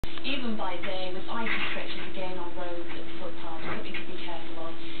even by day, with icy stretches again on roads and footpaths, something to be careful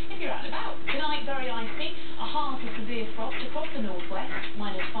of if you're out and about. Tonight, very icy, a heart of severe frost across the northwest,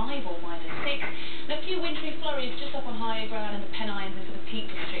 -5 or -6, and a few wintry flurries just up on higher ground in the Pennines and for the Peak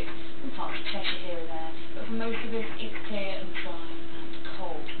District, and parts of Cheshire here and there, but for most of us, it's clear and dry and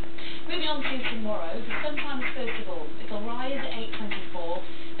cold. Moving on to tomorrow, the sunshine first of all. It'll rise at 8:24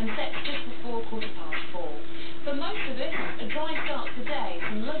 and set just before 4:15. For most of us, a dry start today,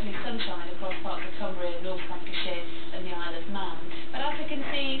 some lovely sunshine across parts of Cumbria, North Lancashire and the Isle of Man. But as we can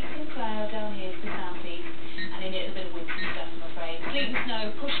see, some cloud down here to the southeast, and in it a bit of wintry stuff, I'm afraid. Sleet and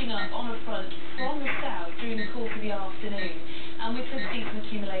snow pushing up on a front from the south during the course of the afternoon, and we could see some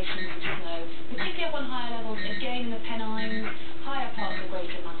accumulations of snow, particularly up on higher levels, again in the Pennines, higher parts of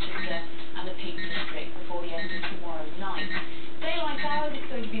Greater Manchester and the Peak District before the end of tomorrow night. Daylight hours, it's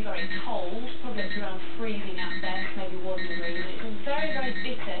going to be very cold, probably up to around freezing at best, maybe 1 degree, but it's a very, very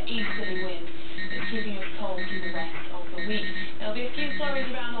bitter easterly wind that's keeping us cold through the rest of the week. There'll be a few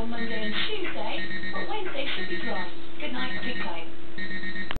flurries around on Monday and Tuesday, but Wednesday should be dry. Good night, sleep tight.